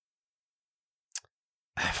of,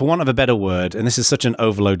 for want of a better word, and this is such an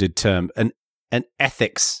overloaded term, an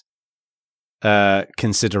ethics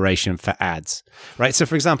consideration for ads, right? So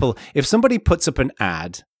for example, if somebody puts up an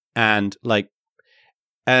ad and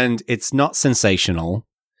it's not sensational,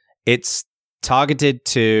 it's targeted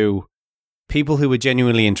to people who are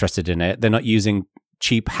genuinely interested in it. They're not using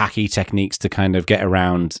cheap hacky techniques to kind of get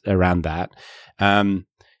around that.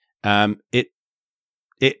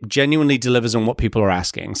 It genuinely delivers on what people are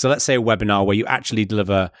asking. So let's say a webinar where you actually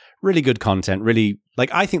deliver really good content, really,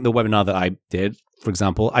 like I think the webinar that I did, for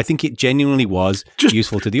example, I think it genuinely was just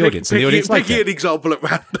useful to the audience. And the audience liked it. Picking an example at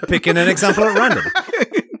random. Picking an example at random.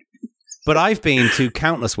 But I've been to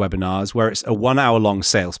countless webinars where it's a 1 hour long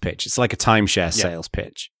sales pitch. It's like a timeshare sales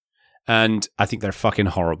pitch. And I think they're fucking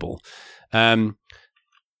horrible.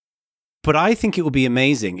 But I think it would be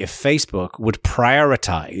amazing if Facebook would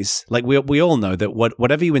prioritize, like we all know that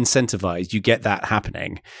whatever you incentivize, you get that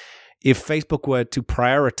happening. If Facebook were to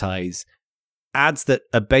prioritize ads that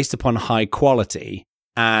are based upon high quality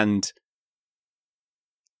and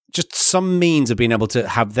just some means of being able to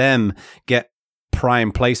have them get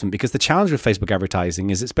prime placement, because the challenge with Facebook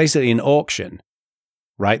advertising is it's basically an auction,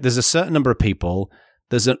 right? There's a certain number of people,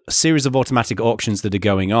 there's a series of automatic auctions that are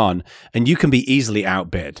going on, and you can be easily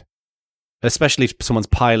outbid. Especially if someone's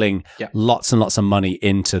piling lots and lots of money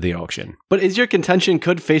into the auction. But is your contention,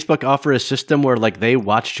 could Facebook offer a system where like they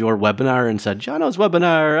watched your webinar and said, Jono's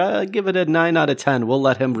webinar, give it a 9 out of 10. We'll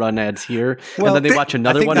let him run ads here. Well, and then they watch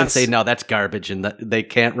another one and say, no, that's garbage and that they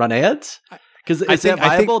can't run ads? Because is that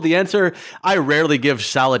viable? The answer, I rarely give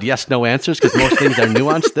solid yes-no answers because most things are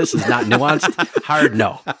nuanced. This is not nuanced. Hard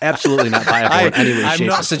no. Absolutely not viable in any way, shape, I'm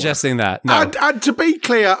not suggesting that. No. And to be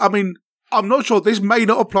clear, I mean, I'm not sure, this may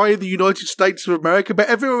not apply in the United States of America, but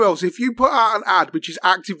everywhere else, if you put out an ad which is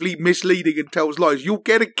actively misleading and tells lies, you'll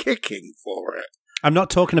get a kicking for it. I'm not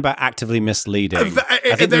talking about actively misleading.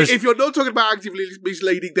 If you're not talking about actively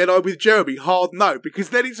misleading, then I'm with Jeremy. Hard no, because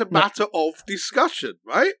then it's a matter of discussion,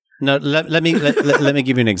 right? No, let me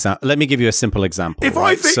give you an example. Let me give you a simple example. If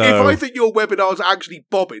I think your webinar's actually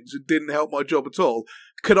bobbins and didn't help my job at all,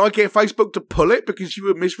 can I get Facebook to pull it because you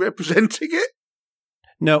were misrepresenting it?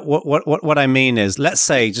 No, what I mean is, let's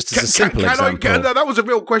say, just as a simple example. No, that was a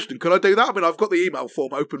real question. Can I do that? I mean, I've got the email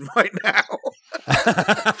form open right now.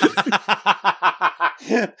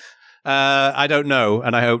 I don't know,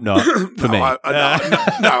 and I hope not for me.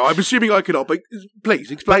 No, I'm assuming I cannot, but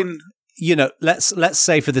please explain. Let's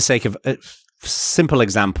say for the sake of a simple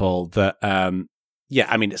example that, I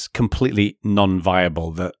mean, it's completely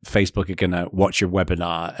non-viable that Facebook are going to watch your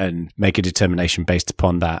webinar and make a determination based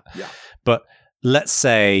upon that. Yeah. But let's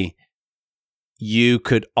say you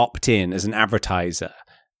could opt in as an advertiser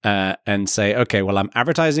and say, okay, well, I'm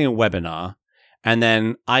advertising a webinar, and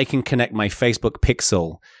then I can connect my Facebook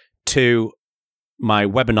pixel to my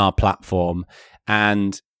webinar platform.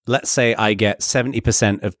 And let's say I get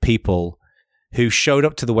 70% of people who showed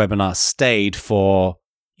up to the webinar stayed for,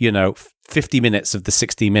 50 minutes of the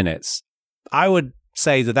 60 minutes. I would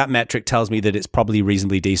say that metric tells me that it's probably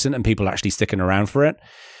reasonably decent and people are actually sticking around for it.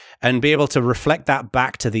 And be able to reflect that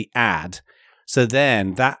back to the ad. So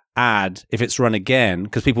then that ad, if it's run again,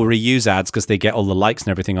 because people reuse ads because they get all the likes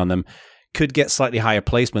and everything on them, could get slightly higher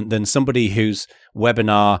placement than somebody whose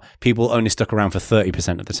webinar people only stuck around for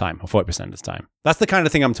 30% of the time or 40% of the time. That's the kind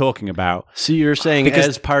of thing I'm talking about. So you're saying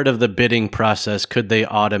as part of the bidding process, could they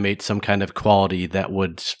automate some kind of quality that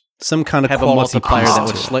would have a multiplier that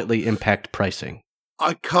would slightly impact pricing?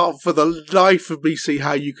 I can't for the life of me see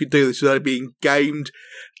how you could do this without being gamed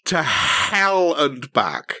to hell and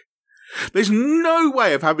back. There's no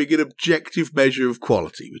way of having an objective measure of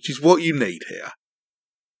quality, which is what you need here.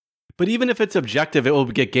 But even if it's objective, it will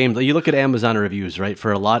get gamed. You look at Amazon reviews, right?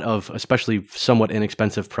 For a lot of, especially somewhat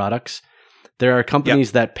inexpensive products, there are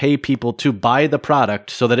companies that pay people to buy the product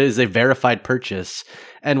so that it is a verified purchase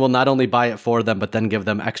and will not only buy it for them, but then give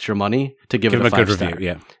them extra money to give it a 5-star review.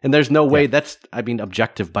 Yeah. And there's no way that's,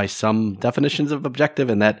 objective by some definitions of objective,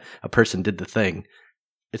 and that a person did the thing.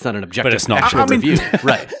 It's not an objective, but it's not actual review,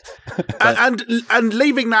 right? and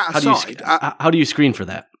leaving that aside, how do you screen for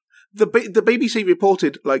that? The BBC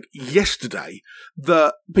reported yesterday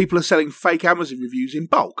that people are selling fake Amazon reviews in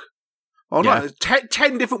bulk. Online, there's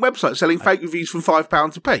 10 different websites selling fake reviews from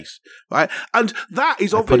 £5 a piece, right? And that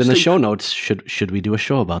is obviously put in the show notes. Should we do a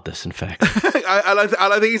show about this? In fact,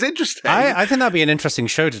 I think it's interesting. I think that'd be an interesting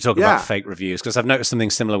show to talk about fake reviews, because I've noticed something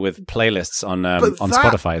similar with playlists on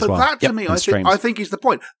Spotify as well. But that to me, I think is the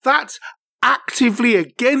point. That's actively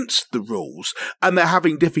against the rules, and they're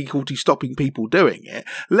having difficulty stopping people doing it.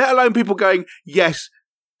 Let alone people going, yes,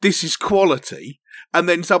 this is quality. And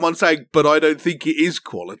then someone saying, but I don't think it is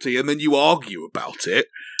quality, and then you argue about it.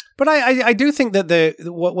 But I do think that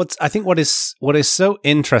what is so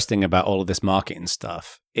interesting about all of this marketing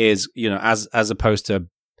stuff is, as opposed to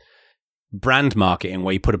brand marketing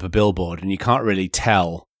where you put up a billboard and you can't really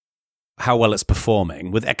tell how well it's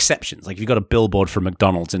performing, with exceptions. Like if you've got a billboard for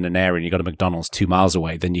McDonald's in an area and you've got a McDonald's 2 miles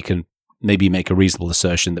away, then you can maybe make a reasonable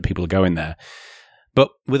assertion that people are going there.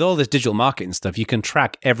 But with all this digital marketing stuff, you can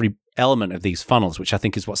track every element of these funnels, which I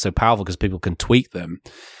think is what's so powerful, because people can tweak them.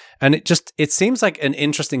 And it seems like an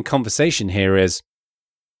interesting conversation here is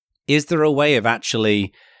there a way of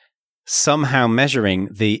actually somehow measuring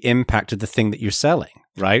the impact of the thing that you're selling,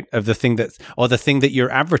 right? Of the thing that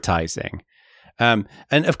you're advertising. And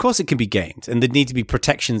of course it can be gamed, and there need to be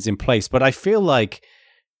protections in place. But I feel like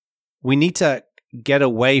we need to get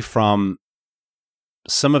away from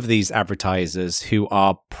some of these advertisers who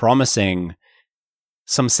are promising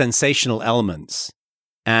some sensational elements,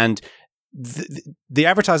 and the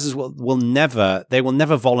advertisers will never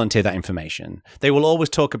volunteer that information. They will always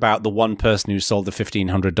talk about the one person who sold the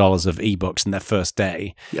 $1,500 of ebooks in their first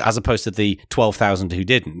day, as opposed to the 12,000 who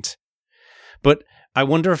didn't. But I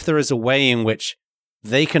wonder if there is a way in which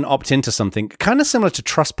they can opt into something kind of similar to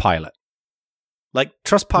Trustpilot. Like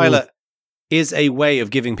Trustpilot is a way of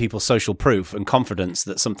giving people social proof and confidence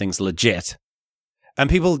that something's legit. And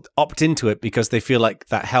people opt into it because they feel like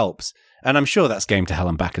that helps. And I'm sure that's game to hell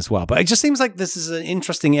and back as well. But it just seems like this is an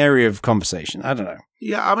interesting area of conversation. I don't know.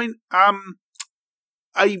 Yeah, I mean,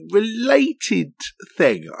 a related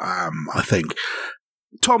thing, I think.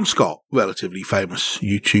 Tom Scott, relatively famous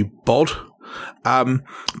YouTube bod,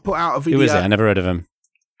 put out a video. Who is it? I never heard of him.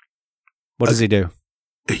 What does he do?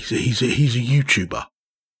 He's a YouTuber.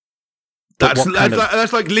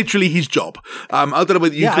 That's like literally his job. I don't know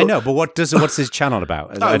whether you. Yeah, I know, but what's his channel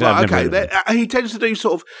about? He tends to do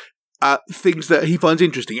sort of things that he finds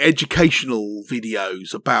interesting, educational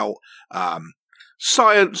videos about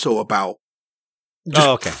science or about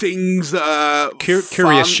just things that are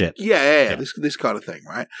curious shit. Yeah. This kind of thing,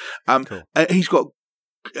 right? Cool. He's got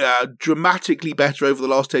dramatically better over the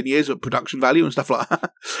last 10 years at production value and stuff like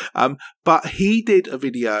that. But he did a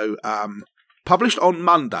video published on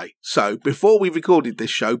Monday, so before we recorded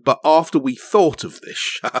this show, but after we thought of this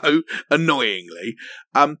show, annoyingly,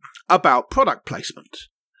 about product placement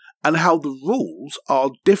and how the rules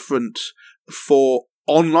are different for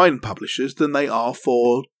online publishers than they are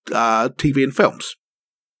for TV and films.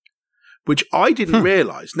 Which I didn't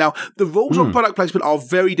realise. Now, the rules on product placement are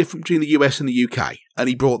very different between the US and the UK, and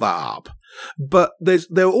he brought that up. But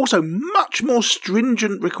there are also much more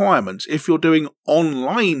stringent requirements if you're doing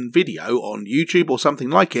online video on YouTube or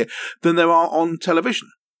something like it than there are on television.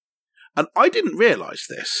 And I didn't realise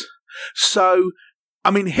this. So,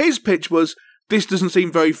 I mean, his pitch was, this doesn't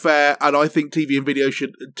seem very fair, and I think TV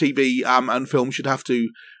and film should have to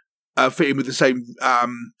fit in with the same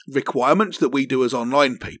requirements that we do as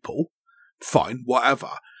online people. Fine, whatever.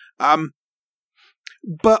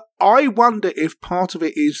 But I wonder if part of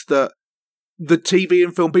it is that the TV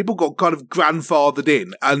and film people got kind of grandfathered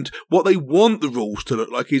in, and what they want the rules to look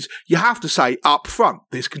like is you have to say up front,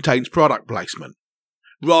 this contains product placement,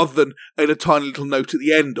 rather than in a tiny little note at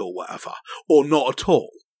the end or whatever, or not at all.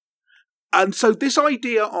 And so this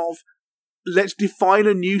idea of let's define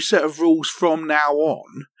a new set of rules from now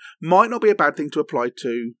on might not be a bad thing to apply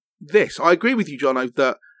to this. I agree with you, Jono,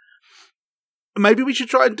 that maybe we should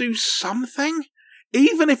try and do something,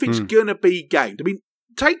 even if it's going to be gamed. I mean,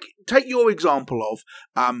 take your example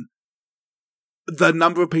of the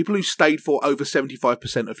number of people who stayed for over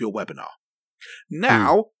 75% of your webinar.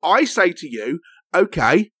 Now, I say to you,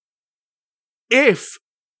 okay, if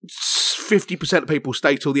 50% of people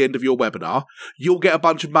stay till the end of your webinar, you'll get a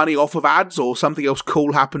bunch of money off of ads or something else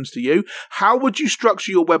cool happens to you. How would you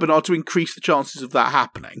structure your webinar to increase the chances of that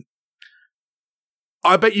happening?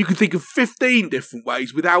 I bet you could think of 15 different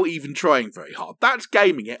ways without even trying very hard. That's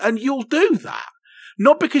gaming it, and you'll do that.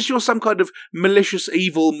 Not because you're some kind of malicious,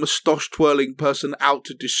 evil, moustache-twirling person out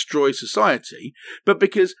to destroy society, but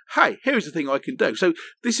because, hey, here's the thing I can do. So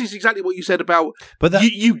this is exactly what you said about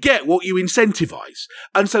you get what you incentivize.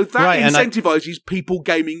 And so that incentivizes people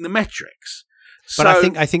gaming the metrics. But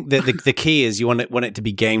I think the key is you want it to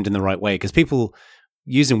be gamed in the right way, because people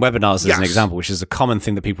using webinars as an example, which is a common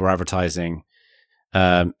thing that people are advertising,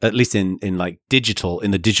 at least in the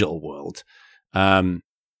digital world,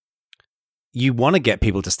 you want to get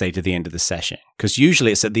people to stay to the end of the session, because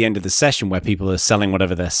usually it's at the end of the session where people are selling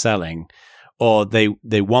whatever they're selling, or they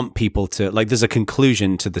want people to, like, there's a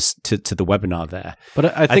conclusion to this to the webinar there.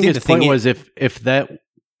 But I think his point was if that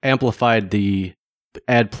amplified the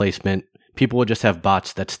ad placement, people would just have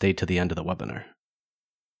bots that stayed to the end of the webinar.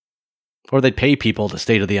 Or they'd pay people to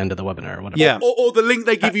stay to the end of the webinar or whatever. Yeah. Or the link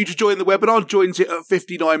they give you to join the webinar joins it at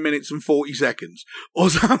 59 minutes and 40 seconds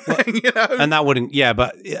or something, you know? And that wouldn't,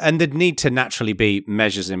 and there'd need to naturally be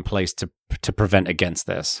measures in place to prevent against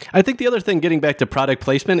this. I think the other thing, getting back to product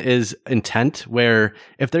placement, is intent, where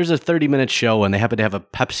if there's a 30-minute show and they happen to have a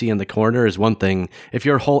Pepsi in the corner is one thing. If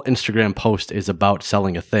your whole Instagram post is about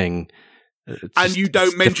selling a thing, and you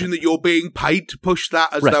don't mention that you're being paid to push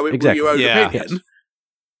that as though it were your own opinion. Yes.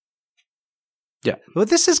 Yeah. Well,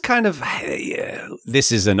 this is kind of,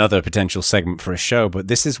 this is another potential segment for a show, but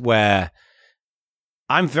this is where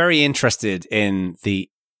I'm very interested in the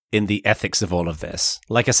ethics of all of this.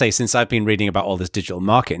 Like I say, since I've been reading about all this digital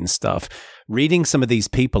marketing stuff, reading some of these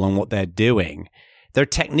people and what they're doing, their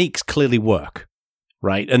techniques clearly work,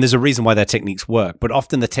 right? And there's a reason why their techniques work, but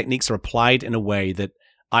often the techniques are applied in a way that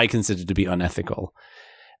I consider to be unethical.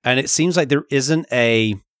 And it seems like there isn't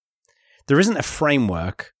a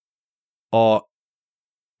framework or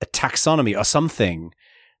a taxonomy or something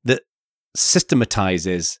that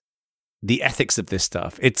systematizes the ethics of this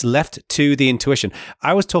stuff. It's left to the intuition.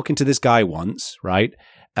 I was talking to this guy once, right?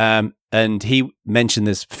 And he mentioned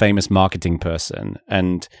this famous marketing person,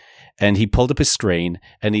 and he pulled up his screen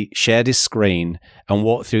and he shared his screen and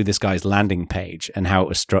walked through this guy's landing page and how it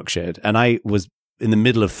was structured. And I was in the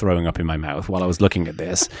middle of throwing up in my mouth while I was looking at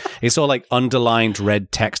this. It's all like underlined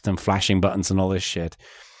red text and flashing buttons and all this shit.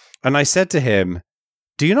 And I said to him,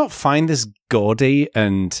 do you not find this gaudy?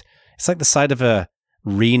 And it's like the side of a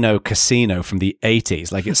Reno casino from the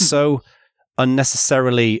 80s. Like, it's so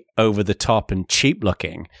unnecessarily over the top and cheap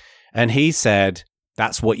looking. And he said,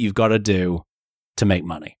 that's what you've got to do to make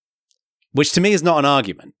money. Which to me is not an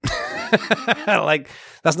argument. Like,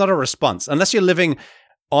 that's not a response. Unless you're living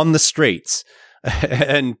on the streets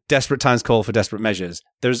and desperate times call for desperate measures,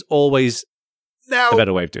 there's always a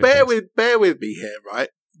better way of doing things. Bear with me here, right?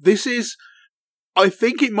 This is, I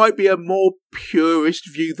think it might be a more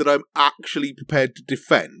purist view that I'm actually prepared to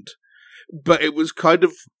defend, but it was kind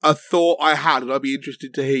of a thought I had, and I'd be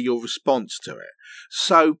interested to hear your response to it.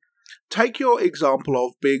 So, take your example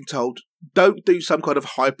of being told, don't do some kind of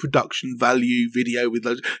high production value video with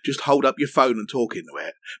loads, just hold up your phone and talk into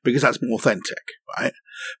it, because that's more authentic, right?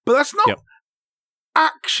 But that's not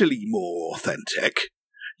actually more authentic.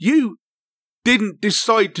 You didn't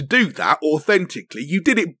decide to do that authentically. You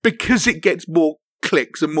did it because it gets more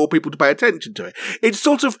clicks and more people to pay attention to it. It's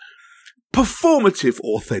sort of performative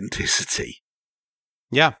authenticity.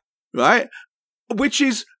 Yeah. Right? Which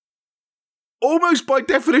is almost by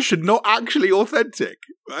definition not actually authentic,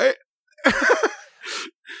 right?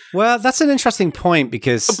 Well, that's an interesting point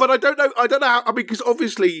because... But I don't know how... I mean, because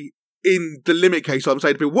obviously in the limit case, I'm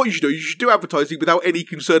saying to people, what you should do advertising without any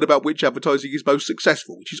concern about which advertising is most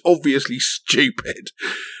successful, which is obviously stupid.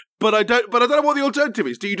 But I don't know what the alternative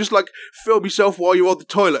is. Do you just like film yourself while you're on the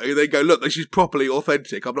toilet and then go, look, this is properly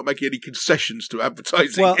authentic. I'm not making any concessions to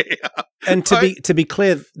advertising here. And to be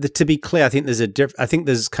clear, I think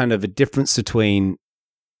there's kind of a difference between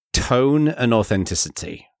tone and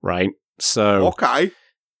authenticity, right? So okay.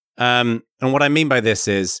 And what I mean by this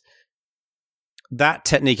is that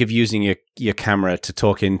technique of using your camera to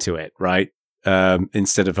talk into it, right?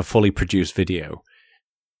 Instead of a fully produced video.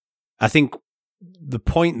 I think the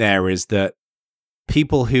point there is that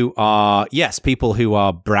people who are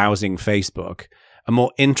browsing Facebook are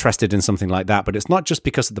more interested in something like that, but it's not just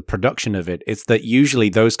because of the production of it. It's that usually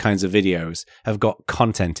those kinds of videos have got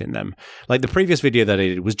content in them. Like the previous video that I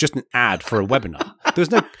did was just an ad for a webinar. There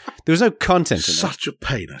was no content in it. Such a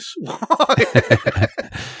penis. Why?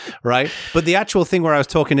 Right? But the actual thing where I was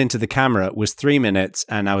talking into the camera was 3 minutes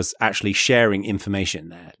and I was actually sharing information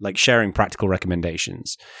there, like sharing practical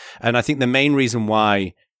recommendations. And I think the main reason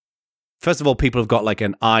why, first of all, people have got like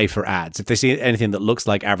an eye for ads. If they see anything that looks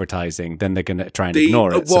like advertising, then they're going to try and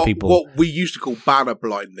ignore it. What we used to call banner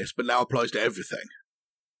blindness, but now applies to everything.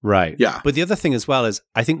 Right. Yeah. But the other thing as well is,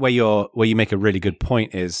 I think where you make a really good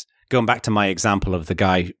point is going back to my example of the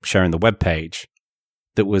guy sharing the webpage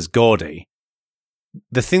that was gaudy.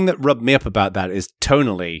 The thing that rubbed me up about that is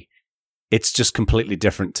tonally, it's just completely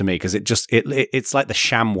different to me because it's like the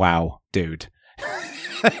ShamWow dude.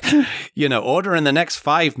 Order in the next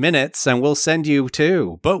 5 minutes and we'll send you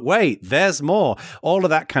 2. But wait, there's more. All of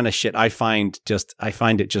that kind of shit I find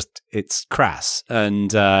it's crass.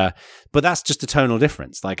 And but that's just a tonal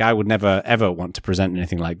difference. Like I would never ever want to present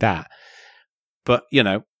anything like that. But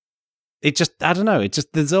it just, I don't know, it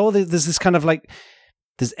just there's this kind of like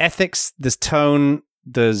there's ethics, there's tone,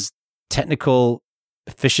 there's technical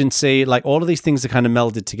efficiency, like all of these things are kind of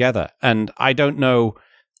melded together. And I don't know,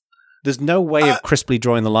 there's no way of crisply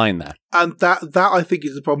drawing the line there. And that I think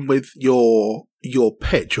is the problem with your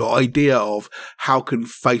pitch, your idea of how can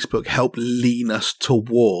Facebook help lean us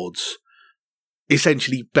towards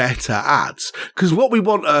essentially better ads. Because what we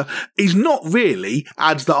want is not really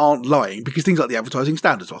ads that aren't lying, because things like the Advertising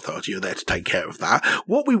Standards Authority are there to take care of that.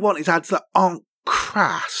 What we want is ads that aren't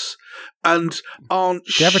crass and aren't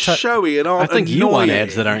showy and aren't I think annoying. You want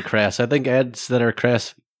ads that aren't crass. I think ads that are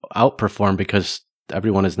crass outperform because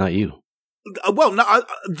everyone is not you. Well, no,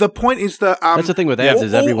 the point is that that's the thing with ads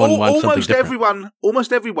is everyone wants something different.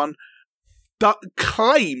 Almost everyone that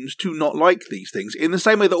claims to not like these things, in the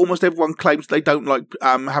same way that almost everyone claims they don't like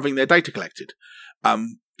having their data collected,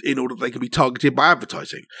 in order that they can be targeted by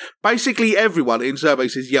advertising. Basically, everyone in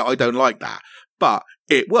surveys says, "Yeah, I don't like that," but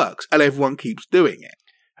it works, and everyone keeps doing it.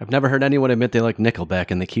 I've never heard anyone admit they like Nickelback,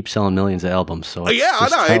 and they keep selling millions of albums. So I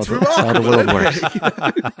know, it's remarkable. How the world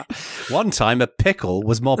works. One time, a pickle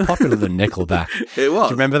was more popular than Nickelback. It was.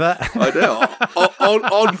 Do you remember that? I do.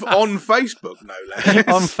 on Facebook, no less.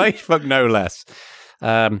 On Facebook, no less.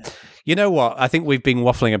 You know what? I think we've been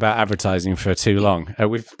waffling about advertising for too long.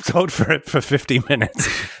 We've talked for it for 50 minutes.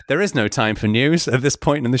 There is no time for news at this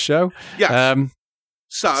point in the show. Yes.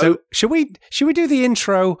 So should we do the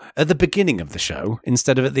intro at the beginning of the show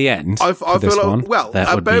instead of at the end? I feel like, well,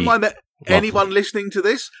 bear in mind that lovely. Anyone listening to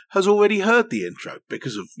this has already heard the intro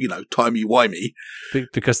because of timey-wimey.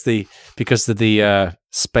 Because of the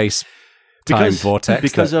space time vortex.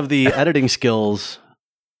 Because of the editing skills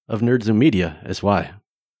of NerdZoom Media is why.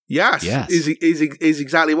 Yes. Is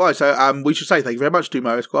exactly why. So we should say thank you very much to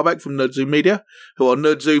Marius Quabeck from NerdZoom Media, who are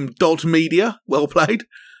nerdzoom.media. Well played.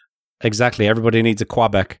 Exactly. Everybody needs a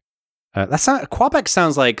Quabeck. Quabeck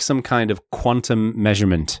sounds like some kind of quantum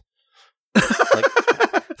measurement. Like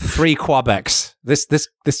 3 Quabex. This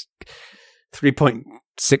 3.66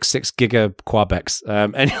 giga Quabex.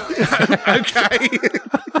 Okay.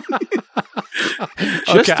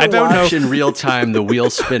 Just Okay, I to don't watch know. in real time the wheel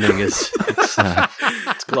spinning it's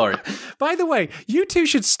glorious. By the way, you two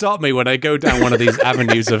should stop me when I go down one of these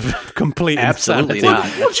avenues of complete Absolutely insanity.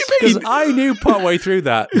 not. What do you Because mean? I knew partway through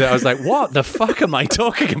that I was like, what the fuck am I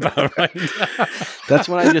talking about right now? That's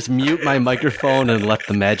when I just mute my microphone and let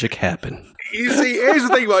the magic happen. You see, here's the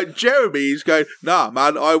thing, like, Jeremy is going, nah,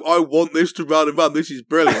 man, I want this to run and run. This is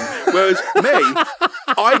brilliant. Whereas me,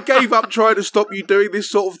 I gave up trying to stop you doing this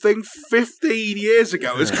sort of thing 15 years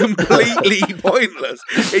ago. It's completely pointless.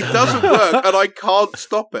 It doesn't work, and I can't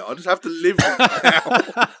stop it. I just have to live with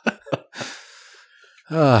it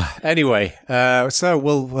now. Anyway, so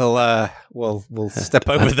we'll step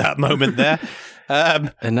over that moment there.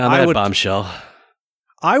 And now that bombshell.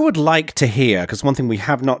 I would like to hear, because one thing we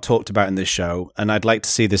have not talked about in this show, and I'd like to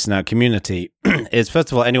see this in our community, is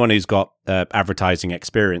first of all, anyone who's got advertising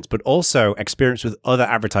experience, but also experience with other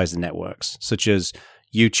advertising networks, such as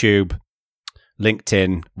YouTube,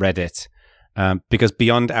 LinkedIn, Reddit. Because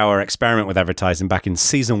beyond our experiment with advertising back in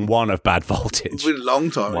season 1 of Bad Voltage, It's been a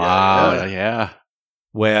long time. Wow, yeah.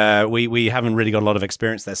 where we haven't really got a lot of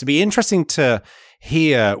experience there. So it'd be interesting to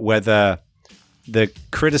hear whether the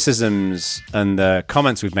criticisms and the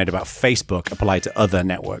comments we've made about Facebook apply to other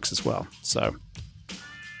networks as well. So,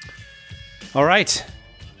 all right.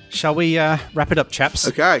 Shall we wrap it up, chaps?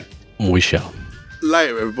 Okay. We shall.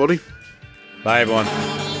 Later, everybody. Bye, everyone.